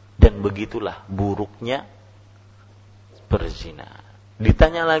 Dan begitulah buruknya berzina.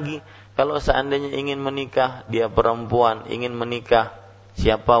 Ditanya lagi, kalau seandainya ingin menikah, dia perempuan ingin menikah,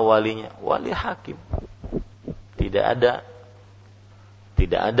 siapa walinya? Wali hakim. Tidak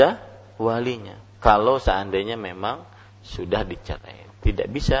ada walinya. Kalau seandainya memang sudah dicerai,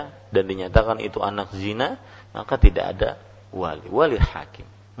 tidak bisa dan dinyatakan itu anak zina, maka tidak ada wali hakim.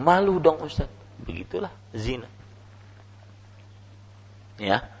 Malu dong Ustaz. Begitulah zina.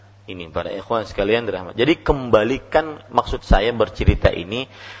 Ya, ini para ikhwan sekalian dirahmati. Jadi kembalikan, maksud saya bercerita ini,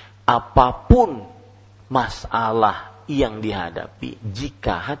 apapun masalah yang dihadapi,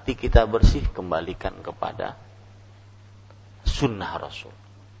 jika hati kita bersih, kembalikan kepada sunnah Rasul.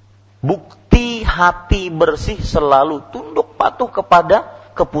 Bukti hati bersih selalu tunduk patuh kepada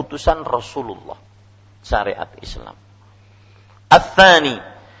keputusan Rasulullah, syariat Islam. Ats-tsani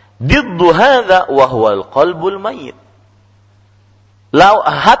diddu hadza wa huwa al-qalbul mayyit.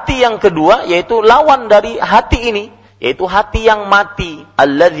 Hati yang kedua yaitu lawan dari hati ini, yaitu hati yang mati.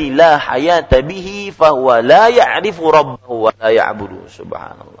 Allazi la hayata bihi fa huwa la ya'rifu rabbahu wa la ya'budu.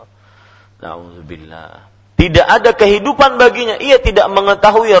 Subhanallah. Nauzubillah. Tidak ada kehidupan baginya, ia tidak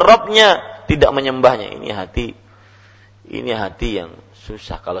mengetahui Rabb-nya, tidak menyembahnya. Ini hati yang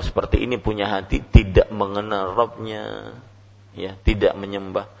susah. Kalau seperti ini punya hati tidak mengenal Rabb-nya, ya, tidak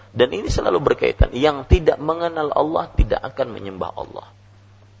menyembah. Dan ini selalu berkaitan. Yang tidak mengenal Allah tidak akan menyembah Allah.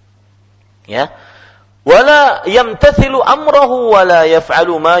 Ya. Wala yamtathilu amrahu wala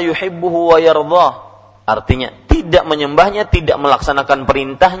yaf'alu ma yuhibbuhu wa yardah. Artinya tidak menyembahnya, tidak melaksanakan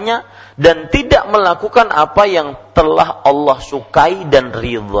perintahnya, dan tidak melakukan apa yang telah Allah sukai dan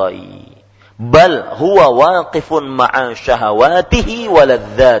ridhai. Bal huwa waqifun ma'a syahawatihi wa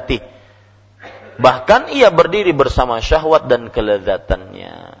ladzatihi. Bahkan ia berdiri bersama syahwat dan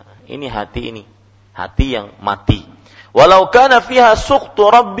kelezatannya. Ini hati yang mati. Walau kana fiha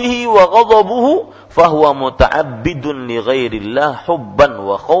sukhtu rabbih wa ghadabuhu fahuwa muta'abbidun li ghairillah hubban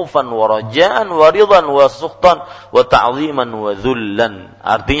wa khaufan wa raja'an wa ridan wa sukhtan wa ta'ziman wa dhullan.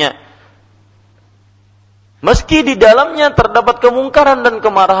 Artinya, meski di dalamnya terdapat kemungkaran dan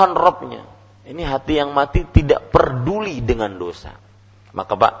kemarahan Rabb-nya, ini hati yang mati tidak peduli dengan dosa.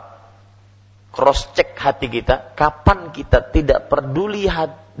 Maka Pak, cross check hati kita, kapan kita tidak peduli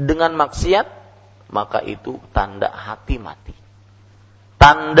dengan maksiat, maka itu tanda hati mati.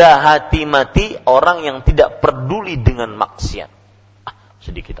 Tanda hati mati orang yang tidak peduli dengan maksiat.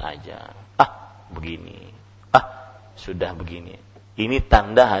 Sedikit aja. Begini. Sudah begini. Ini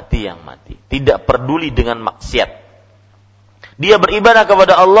tanda hati yang mati. Tidak peduli dengan maksiat. Dia beribadah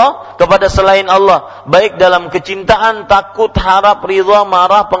kepada Allah, kepada selain Allah, baik dalam kecintaan, takut, harap, ridha,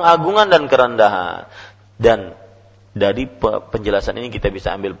 marah, pengagungan dan kerendahan. Dan dari penjelasan ini kita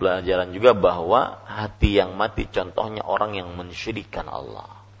bisa ambil pelajaran juga bahwa hati yang mati contohnya orang yang mensyirikkan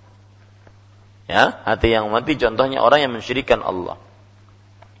Allah. Ya, hati yang mati contohnya orang yang mensyirikkan Allah.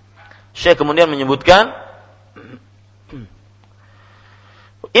 Syekh kemudian menyebutkan,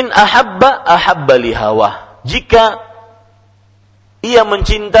 in ahabba li hawa. Jika ia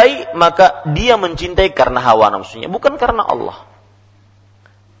mencintai, maka dia mencintai karena hawa nafsunya, bukan karena Allah.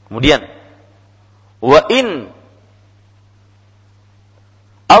 Kemudian, wa in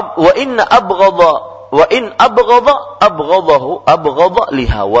abghadha li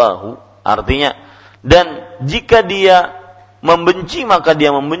hawahu. Artinya, dan jika dia membenci, maka dia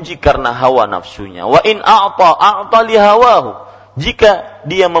membenci karena hawa nafsunya. Wa in a'ta li hawahu. Jika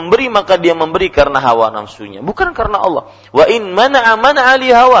dia memberi, maka dia memberi karena hawa nafsunya, bukan karena Allah. Wa in mana'a li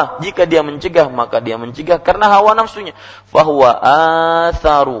hawa. Jika dia mencegah, maka dia mencegah karena hawa nafsunya. Fahuwa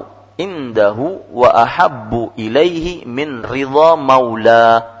atharu indahu wa ahabbu ilaihi min ridha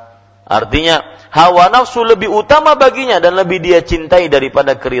maula. Artinya, hawa nafsu lebih utama baginya dan lebih dia cintai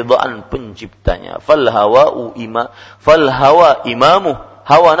daripada keridhaan penciptanya. Fal hawa imamuh.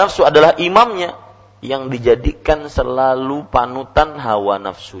 Hawa nafsu adalah imamnya yang dijadikan selalu panutan hawa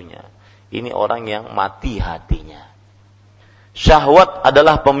nafsunya. Ini orang yang mati hatinya. Syahwat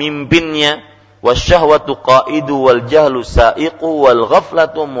adalah pemimpinnya. Wasyahwatu qaidu wal jahlu sa'iqu wal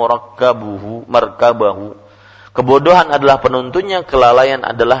ghaflatu markabahu. Kebodohan adalah penuntunnya, kelalaian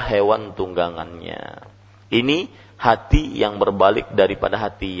adalah hewan tunggangannya. Ini hati yang berbalik daripada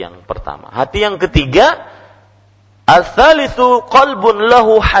hati yang pertama. Hati yang ketiga, al-thalithu qalbun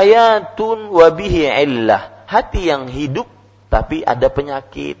lahu hayatun wa bihi illah. Hati yang hidup tapi ada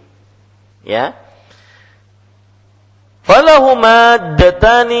penyakit. Ya. Falahu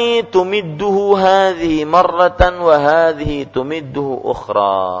maddatani tumidduhu hadhihi marratan wa hadhihi tumidduhu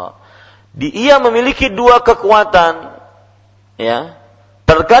ukhra. Ia memiliki dua kekuatan, ya.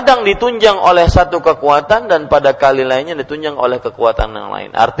 Terkadang ditunjang oleh satu kekuatan dan pada kali lainnya ditunjang oleh kekuatan yang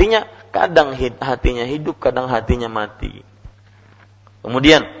lain. Artinya kadang hatinya hidup, kadang hatinya mati.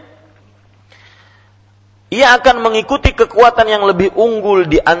 Kemudian ia akan mengikuti kekuatan yang lebih unggul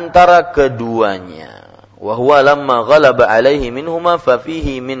di antara keduanya. Wa huwa lamma ghalaba alaihi minhuma fa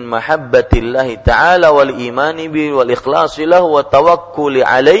fihi min mahabbatillahi ta'ala wal imani bi wal ikhlasi lahu wa tawakkuli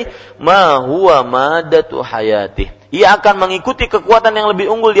alaihi ma huwa madatu hayatih. Ia akan mengikuti kekuatan yang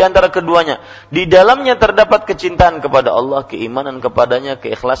lebih unggul di antara keduanya. Di dalamnya terdapat kecintaan kepada Allah, keimanan kepadanya,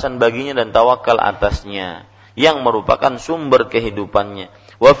 keikhlasan baginya dan tawakal atasnya yang merupakan sumber kehidupannya.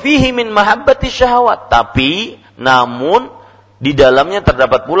 Wa fihi min mahabbati syahwat, tapi namun di dalamnya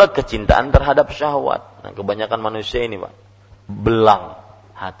terdapat pula kecintaan terhadap syahwat. Nah, kebanyakan manusia ini, Pak, belang,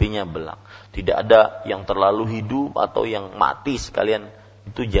 hatinya belang. Tidak ada yang terlalu hidup atau yang mati sekalian,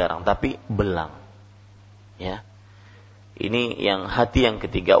 itu jarang, tapi belang. Ya. Ini yang hati yang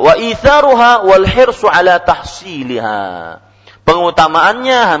ketiga. Wa itharuha wal hirsu ala tahsiliha.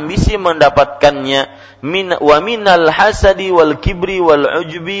 Pengutamaannya, ambisi mendapatkannya, wa minal hasadi wal kibri wal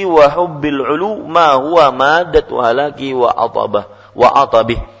ujbi wa hubbil ulu ma huwa madatu halaki wa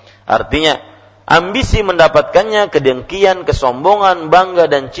atabih. Artinya, ambisi mendapatkannya, kedengkian, kesombongan, bangga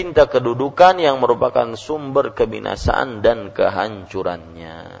dan cinta kedudukan yang merupakan sumber kebinasaan dan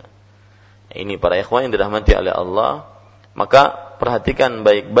kehancurannya. Ini para ikhwan yang dirahmati oleh Allah, Maka perhatikan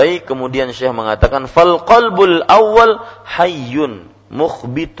baik-baik. Kemudian Syekh mengatakan, fal qalbul awal hayyun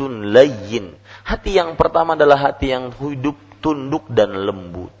mukhbitun layyin. Hati yang pertama adalah hati yang hidup, tunduk dan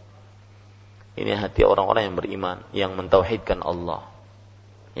lembut. Ini hati orang-orang yang beriman, yang mentauhidkan Allah.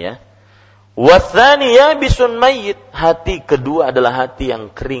 Ya. Watsani yabisun mayyit. Hati kedua adalah hati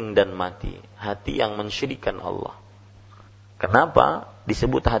yang kering dan mati, hati yang mensyirikkan Allah. Kenapa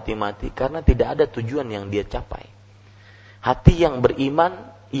disebut hati mati? Karena tidak ada tujuan yang dia capai. Hati yang beriman,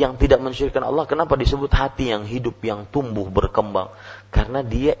 yang tidak mensyirikkan Allah, kenapa disebut hati yang hidup, yang tumbuh, berkembang? Karena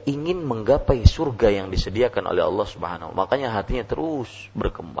dia ingin menggapai surga yang disediakan oleh Allah Subhanahu. Makanya hatinya terus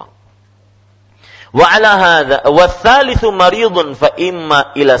berkembang. Wa ala hadza watsalitsu maridun fa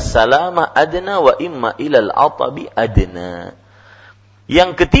imma ila salama adna wa imma ila al-atabi adna.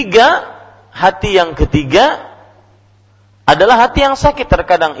 Yang ketiga, hati yang ketiga adalah hati yang sakit.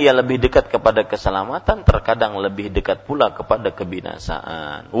 Terkadang ia lebih dekat kepada keselamatan, terkadang lebih dekat pula kepada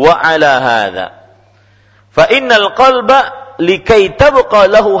kebinasaan. Wa ala hadza fa innal qalba likai tabqa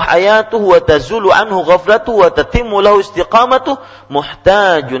lahu hayatuhu wa tazulu anhu ghaflatuhu wa tatimmu lahu istiqamatuhu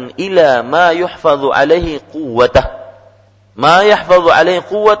muhtajun ila ma yuhfazu alaihi quwwatahu ma yahfazu alaihi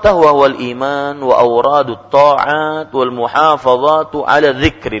quwwatahu wa huwa al-iman wa awradut ta'at wal muhafazatu ala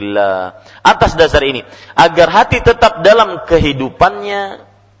dzikrillah. Atas dasar ini, agar hati tetap dalam kehidupannya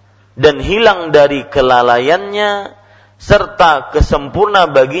dan hilang dari kelalaiannya serta kesempurna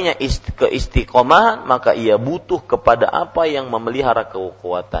baginya keistiqomahan, maka ia butuh kepada apa yang memelihara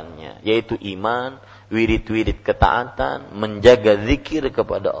kekuatannya, yaitu iman, wirid-wirid ketaatan, menjaga zikir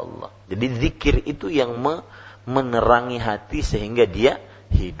kepada Allah. Jadi zikir itu yang menerangi hati sehingga dia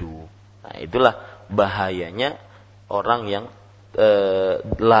hidup. Nah, itulah bahayanya orang yang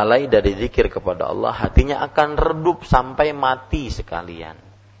lalai dari zikir kepada Allah, hatinya akan redup sampai mati sekalian.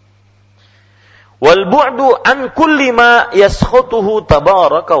 Wal bu'du an kulli ma yaskhutuhu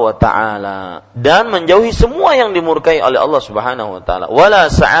tabaraka wa ta'ala, dan menjauhi semua yang dimurkai oleh Allah Subhanahu wa taala. Wala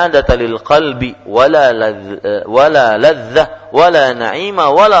sa'adata lil qalbi wala ladzah wala na'ima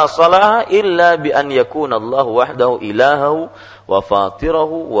wala salaha illa bi an yakuna Allah wahdahu ilahahu wa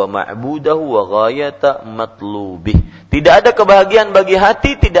fatirahu wa ma'budahu wa ghayata matlubih. Tidak ada kebahagiaan bagi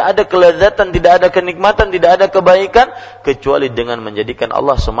hati, tidak ada kelezatan, tidak ada kenikmatan, tidak ada kebaikan kecuali dengan menjadikan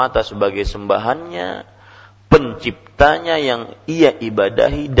Allah semata sebagai sembahannya, penciptanya yang ia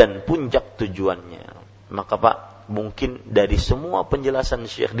ibadahi dan puncak tujuannya. Maka Pak, mungkin dari semua penjelasan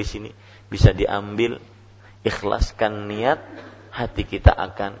Syekh di sini bisa diambil, ikhlaskan niat, hati kita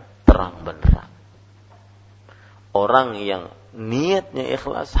akan terang benderang. Orang yang niatnya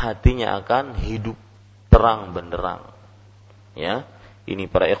ikhlas, hatinya akan hidup terang benderang. Ya, ini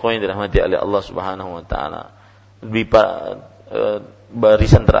para ikhwan yang dirahmati oleh Allah Subhanahu wa taala. Di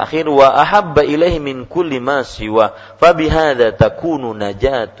barisan terakhir, wa ahabba ilaihi min kulli ma siwa fa bihadza takunu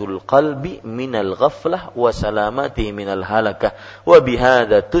najatul qalbi minal ghaflah wa salamatihi minal halakah wa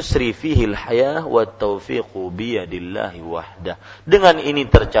bihadza tusri fihi al hayah wa taufiqu bi yadillahi wahdah. Dengan ini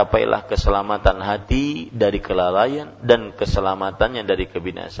tercapailah keselamatan hati dari kelalaian dan keselamatannya dari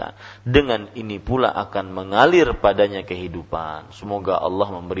kebinasaan. Dengan ini pula akan mengalir padanya kehidupan. Semoga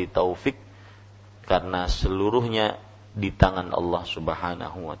Allah memberi taufik, karena seluruhnya di tangan Allah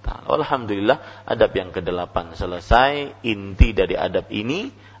Subhanahu wa ta'ala. Alhamdulillah, adab yang ke-8 selesai. Inti dari adab ini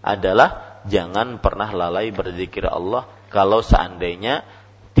adalah jangan pernah lalai berzikir Allah kalau seandainya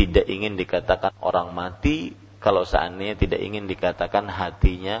tidak ingin dikatakan orang mati, kalau seandainya tidak ingin dikatakan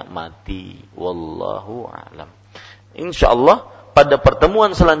hatinya mati. Wallahu a'lam. Insyaallah pada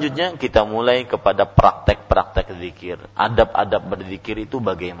pertemuan selanjutnya kita mulai kepada praktek-praktek zikir. Adab-adab berzikir itu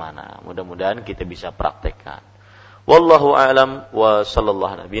bagaimana? Mudah-mudahan kita bisa praktekkan. Wallahu a'lam wa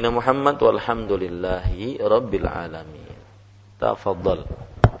sallallahu nabiyana Muhammad walhamdulillahi rabbil alamin. Tafadhal.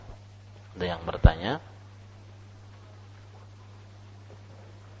 Ada yang bertanya?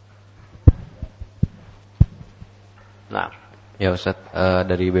 Nah, ya Ustaz,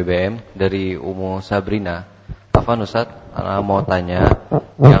 dari BBM, dari Umu Sabrina. Afwan Ustaz, ana mau tanya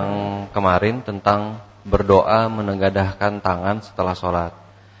yang kemarin tentang berdoa menengadahkan tangan setelah sholat.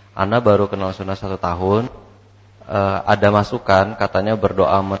 Ana baru kenal sunnah 1 tahun. Ada masukan katanya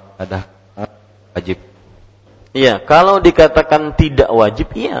berdoa menengadahkan wajib. Iya, kalau dikatakan tidak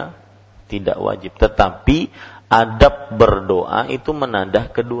wajib, iya, tidak wajib. Tetapi adab berdoa itu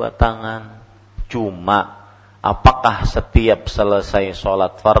menadah kedua tangan. Cuma apakah setiap selesai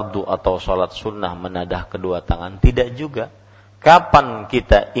sholat fardu atau sholat sunnah menadah kedua tangan? Tidak juga. Kapan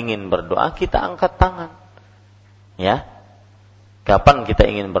kita ingin berdoa, kita angkat tangan. Ya, kapan kita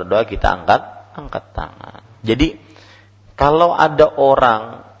ingin berdoa, kita angkat tangan. Jadi kalau ada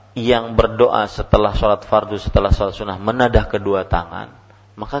orang yang berdoa setelah sholat fardu, setelah sholat sunnah menadah kedua tangan,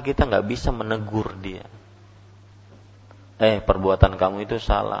 maka kita nggak bisa menegur dia. Perbuatan kamu itu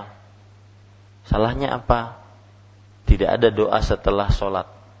salah. Salahnya apa? Tidak ada doa setelah sholat.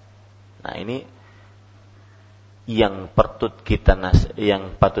 Nah, ini yang patut kita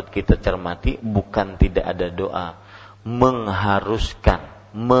cermati, bukan tidak ada doa, mengharuskan,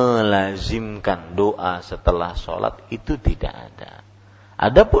 melazimkan doa setelah sholat itu tidak ada.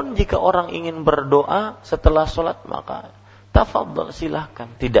 Adapun jika orang ingin berdoa setelah sholat, maka tafadhol, silahkan,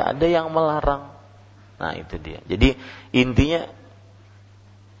 tidak ada yang melarang. Nah, itu dia. Jadi intinya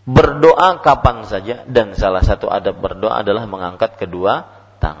berdoa kapan saja, dan salah satu adab berdoa adalah mengangkat kedua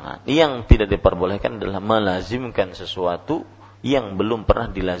tangan. Yang tidak diperbolehkan adalah melazimkan sesuatu yang belum pernah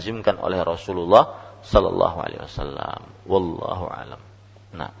dilazimkan oleh Rasulullah sallallahu alaihi wasallam. Wallahu alam.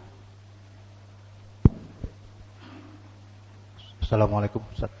 Nah. Assalamualaikum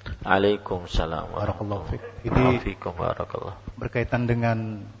Ustaz. Waalaikumsalam Barakallahu fiik. Ini barakallah. Berkaitan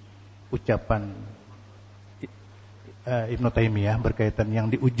dengan ucapan Ibnu Taimiyah berkaitan yang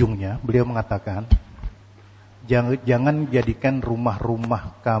di ujungnya, beliau mengatakan, jangan jadikan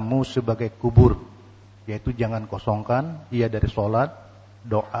rumah-rumah kamu sebagai kubur, yaitu jangan kosongkan ia dari sholat,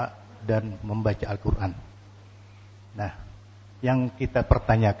 doa, dan membaca Al-Quran. Nah, yang kita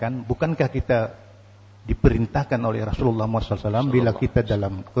pertanyakan, bukankah kita diperintahkan oleh Rasulullah SAW bila kita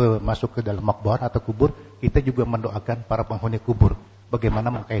masuk ke dalam makbar atau kubur, kita juga mendoakan para penghuni kubur.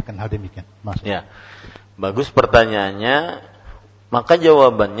 Bagaimana mengkaitkan hal demikian? Ya, bagus pertanyaannya. Maka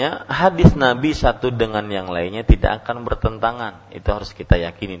jawabannya, hadis Nabi satu dengan yang lainnya tidak akan bertentangan. Itu harus kita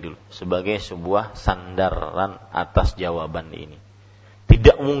yakini dulu sebagai sebuah sandaran atas jawaban ini.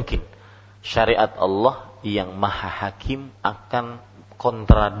 Tidak mungkin syariat Allah yang maha hakim akan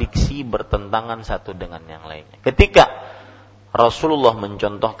kontradiksi, bertentangan satu dengan yang lainnya. Ketika Rasulullah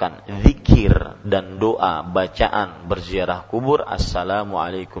mencontohkan dzikir dan doa bacaan berziarah kubur,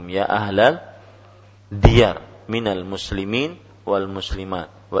 assalamualaikum ya ahlal diyar minal muslimin wal muslimat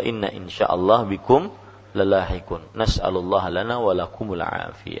wa inna insyaallah bikum lalahikun nas'alullah lana wa lakumul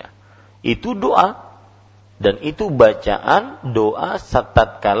afiyah. Itu doa, dan itu bacaan doa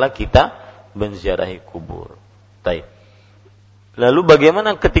tatkala kita menziarahi kubur. Baik. Lalu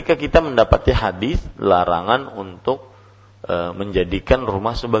bagaimana ketika kita mendapati hadis larangan untuk menjadikan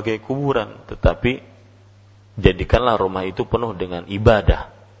rumah sebagai kuburan, tetapi jadikanlah rumah itu penuh dengan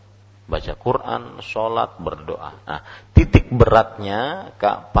ibadah, baca Quran, sholat, berdoa. Nah, titik beratnya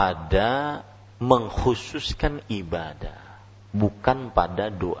pada mengkhususkan ibadah, bukan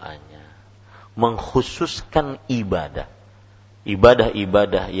pada doanya. Mengkhususkan ibadah,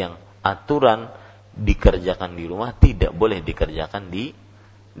 ibadah-ibadah yang aturan dikerjakan di rumah tidak boleh dikerjakan di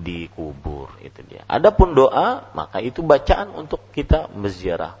kubur, itu dia. Adapun doa, maka itu bacaan untuk kita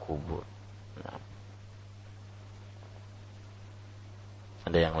menziarah kubur. Nah.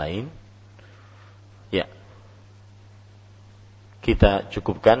 Ada yang lain? Ya. Kita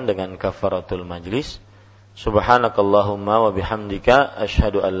cukupkan dengan kafaratul majlis. Subhanakallahumma wa bihamdika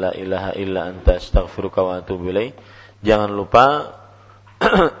asyhadu an la ilaha illa anta astaghfiruka wa atubu ilaik. Jangan lupa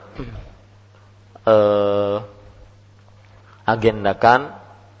agendakan,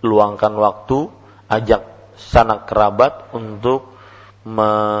 luangkan waktu, ajak sanak kerabat untuk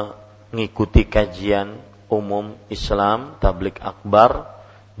mengikuti kajian umum Islam tabligh akbar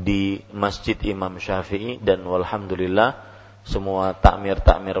di Masjid Imam Syafi'i, dan walhamdulillah semua takmir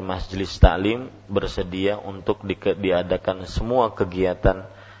majelis taklim bersedia untuk diadakan semua kegiatan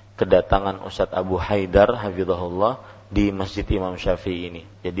kedatangan Ustadz Abu Haidar hafizahullah di Masjid Imam Syafi'i ini.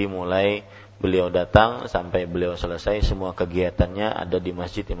 Jadi mulai beliau datang sampai beliau selesai, semua kegiatannya ada di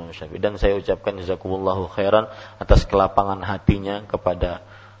Masjid Imam Syafi'i. Dan saya ucapkan jazakumullahu khairan atas kelapangan hatinya kepada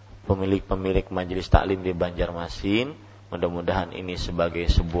pemilik-pemilik majelis taklim di Banjarmasin. Mudah-mudahan ini sebagai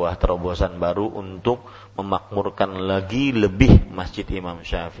sebuah terobosan baru untuk memakmurkan lagi lebih Masjid Imam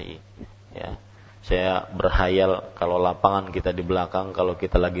Syafi'i. Ya. Saya berhayal kalau lapangan kita di belakang, kalau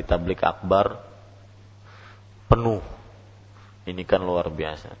kita lagi tabligh akbar penuh. Ini kan luar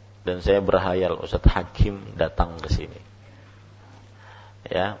biasa. Dan saya berhayal Ustadz Hakim datang ke sini.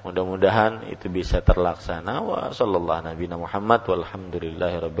 Ya, mudah-mudahan itu bisa terlaksana. Wa sallallahu nabiyana Muhammad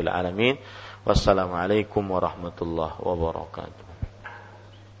walhamdulillahirabbil alamin. Wassalamualaikum warahmatullahi wabarakatuh.